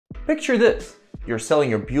Picture this. You're selling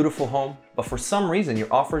your beautiful home, but for some reason your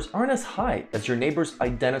offers aren't as high as your neighbor's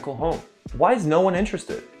identical home. Why is no one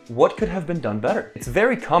interested? What could have been done better? It's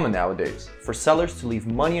very common nowadays for sellers to leave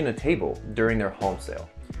money on the table during their home sale.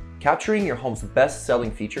 Capturing your home's best-selling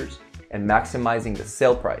features and maximizing the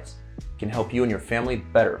sale price can help you and your family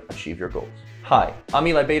better achieve your goals. Hi, I'm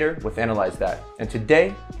Eli Beyder with Analyze That, and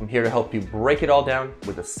today I'm here to help you break it all down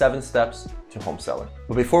with the 7 steps to home selling.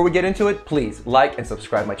 But before we get into it, please like and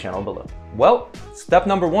subscribe my channel below. Well, step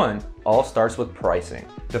number 1 all starts with pricing.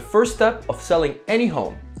 The first step of selling any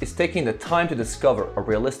home is taking the time to discover a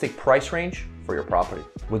realistic price range for your property.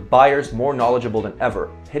 With buyers more knowledgeable than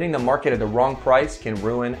ever, hitting the market at the wrong price can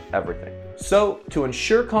ruin everything. So, to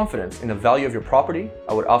ensure confidence in the value of your property,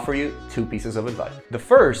 I would offer you 2 pieces of advice. The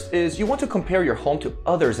first is you want to compare your home to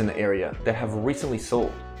others in the area that have recently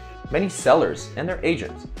sold. Many sellers and their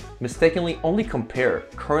agents mistakenly only compare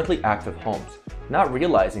currently active homes, not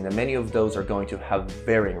realizing that many of those are going to have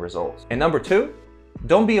varying results. And number 2,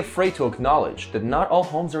 don't be afraid to acknowledge that not all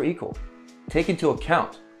homes are equal. Take into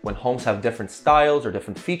account when homes have different styles or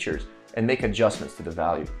different features and make adjustments to the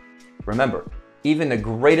value. Remember, even the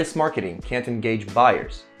greatest marketing can't engage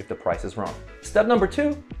buyers if the price is wrong. Step number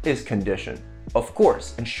 2 is condition. Of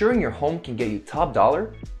course, ensuring your home can get you top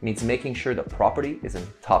dollar means making sure the property is in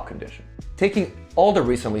top condition. Taking all the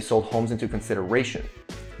recently sold homes into consideration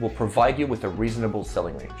will provide you with a reasonable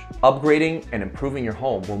selling range. Upgrading and improving your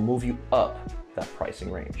home will move you up that pricing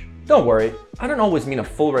range. Don't worry, I don't always mean a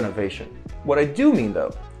full renovation. What I do mean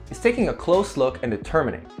though is taking a close look and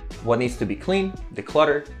determining what needs to be cleaned,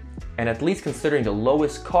 decluttered, and at least considering the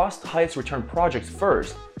lowest cost, highest return projects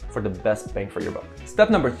first for the best bang for your buck. Step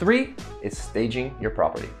number 3 is staging your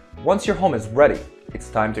property. Once your home is ready, it's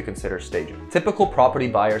time to consider staging. Typical property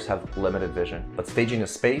buyers have limited vision, but staging a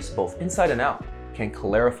space both inside and out can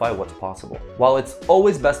clarify what's possible. While it's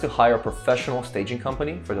always best to hire a professional staging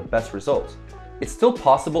company for the best results, it's still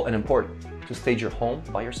possible and important to stage your home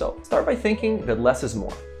by yourself. Start by thinking that less is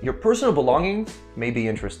more. Your personal belongings may be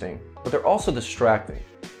interesting, but they're also distracting.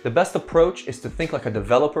 The best approach is to think like a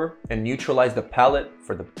developer and neutralize the palette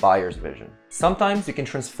for the buyer's vision. Sometimes you can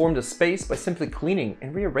transform the space by simply cleaning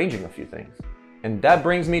and rearranging a few things. And that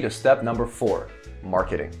brings me to step number 4,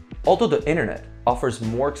 marketing. Although the internet offers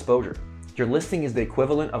more exposure, your listing is the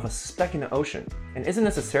equivalent of a speck in the ocean and isn't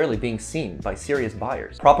necessarily being seen by serious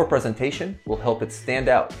buyers. Proper presentation will help it stand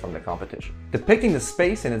out from the competition. Depicting the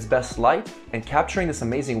space in its best light and capturing this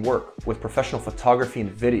amazing work with professional photography and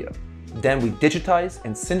video. Then we digitize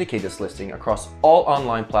and syndicate this listing across all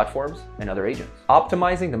online platforms and other agents.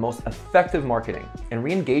 Optimizing the most effective marketing and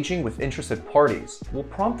re-engaging with interested parties will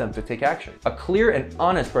prompt them to take action. A clear and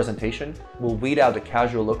honest presentation will weed out the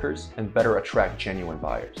casual lookers and better attract genuine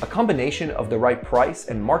buyers. A combination of the right price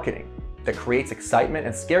and marketing that creates excitement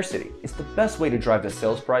and scarcity is the best way to drive the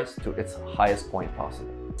sales price to its highest point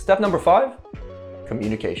possible. Step number 5,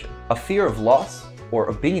 communication. A fear of loss or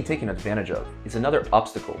of being taken advantage of is another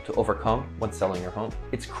obstacle to overcome when selling your home.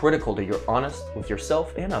 It's critical that you're honest with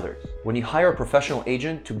yourself and others. When you hire a professional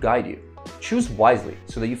agent to guide you, choose wisely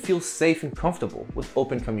so that you feel safe and comfortable with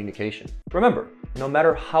open communication. Remember, no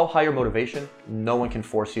matter how high your motivation, no one can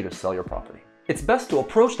force you to sell your property. It's best to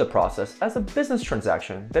approach the process as a business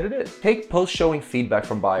transaction that it is. Take post-showing feedback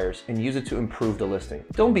from buyers and use it to improve the listing.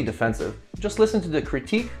 Don't be defensive, just listen to the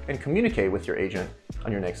critique and communicate with your agent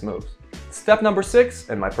on your next moves. Step number 6,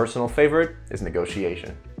 and my personal favorite, is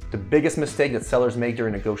negotiation. The biggest mistake that sellers make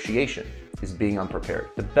during negotiation is being unprepared.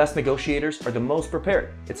 The best negotiators are the most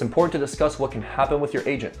prepared. It's important to discuss what can happen with your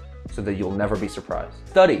agent so that you'll never be surprised.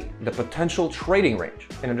 Study the potential trading range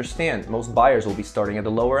and understand most buyers will be starting at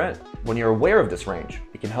the lower end. When you're aware of this range,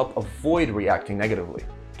 it can help avoid reacting negatively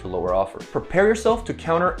to lower offers. Prepare yourself to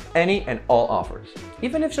counter any and all offers,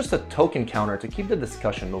 even if just a token counter to keep the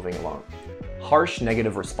discussion moving along. Harsh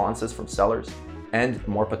negative responses from sellers and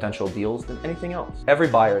more potential deals than anything else. Every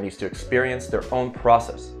buyer needs to experience their own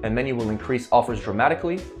process, and many will increase offers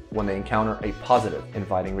dramatically when they encounter a positive,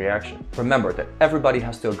 inviting reaction. Remember that everybody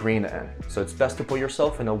has to agree in the end, so it's best to put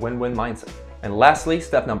yourself in a win-win mindset. And lastly,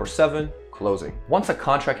 step number 7, closing. Once a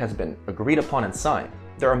contract has been agreed upon and signed,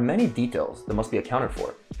 there are many details that must be accounted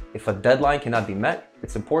for. If a deadline cannot be met,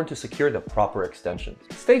 it's important to secure the proper extensions.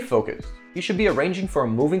 Stay focused. You should be arranging for a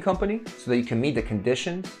moving company so that you can meet the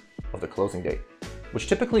conditions of the closing date, which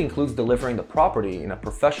typically includes delivering the property in a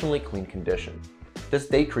professionally clean condition. This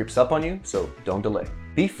date creeps up on you, so don't delay.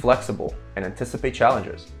 Be flexible and anticipate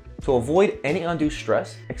challenges. To avoid any undue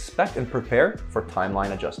stress, expect and prepare for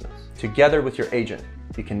timeline adjustments. Together with your agent,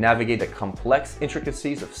 you can navigate the complex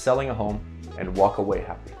intricacies of selling a home and walk away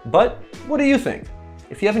happy. But what do you think?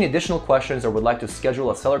 If you have any additional questions or would like to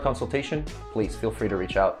schedule a seller consultation, please feel free to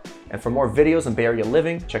reach out. And for more videos on Bay Area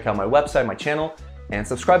living, check out my website, my channel, and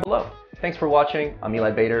subscribe below. Thanks for watching. I'm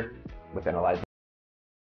Eli Beyder with NLI.